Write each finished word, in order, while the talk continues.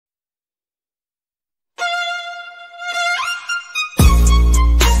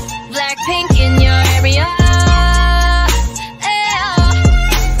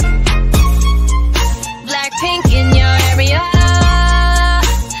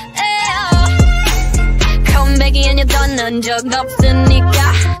한 적 없으니까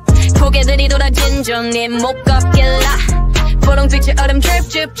고개들이 돌아 진정해 못 걷길라 분홍빛의 얼음 drip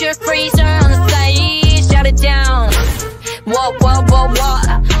drip drip freezer on the stage shut it down whoa whoa whoa whoa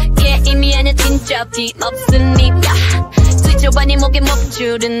yeah 이미 안에 진적이 없으니까 스위쳐반이 목에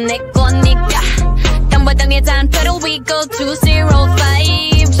목줄은 내 거니까 땅바닥에 단 pedal we go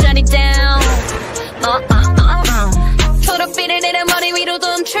 205 shut it down 초록빛을 내려 머리 위로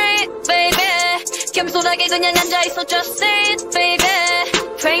don't trip baby 겸손하게 그냥 앉아있어 just sit baby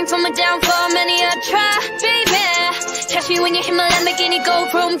praying for my downfall many I try baby 다시 when you hit my Lamborghini go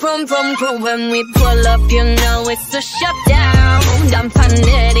vroom vroom vroom vroom when we pull up you know it's a shutdown 단판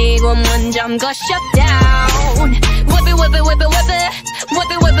내리고 문 잠궈 shutdown whip it whip it whip it whip it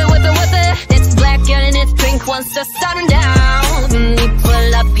whip it whip it whip it whip it it's black and it's pink once the sun down when we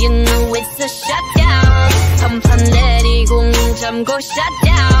pull up you know it's a shutdown 단판 내리고 문 잠궈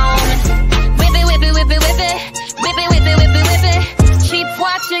shutdown whip it whip it whip it whip it whip it whip it whip it whip it keep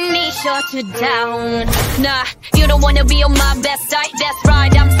watching me shut it down nah you don't wanna be on my best side that's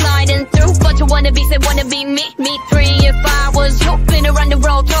right I'm sliding through but you wanna be say wanna be me me three if I was you been around the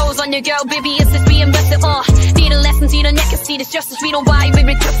road throws on your girl baby it's just being busted need a lesson see the neck and see this justice we don't why we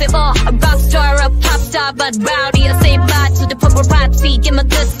recruit it a rock star a pop star but rowdy I say bye to the paparazzi give my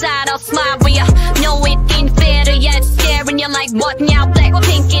good side I'll smile for ya know it ain't fair to ya it's scaring you like what now black or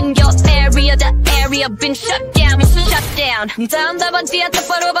pink in your area the area been shut down shut down 다음 답은 뒤에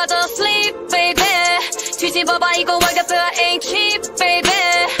똑바로 봐도 sleep baby 뒤집어봐 이거 I got the ain't cheap baby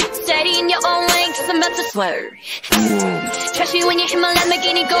steady in your own lane cause I'm about to swerve trashy when you hit my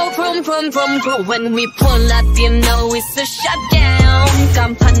Lamborghini go vroom vroom vroom vroom when we pull up you know it's a shutdown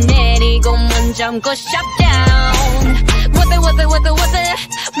간판 내리고 문 잠궈 shutdown whip it whip it whip it whip it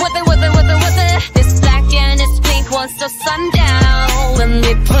whip it whip it whip it whip it it's black and it's pink once the sun down when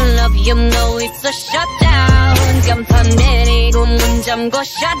we pull up you know it's a shutdown 간판 내리고 문 잠궈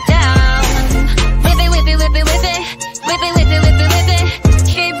shutdown whip it whip it whip it whip it whip it whip it whip it whip it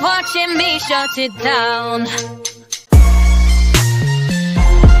keep watching me shut it down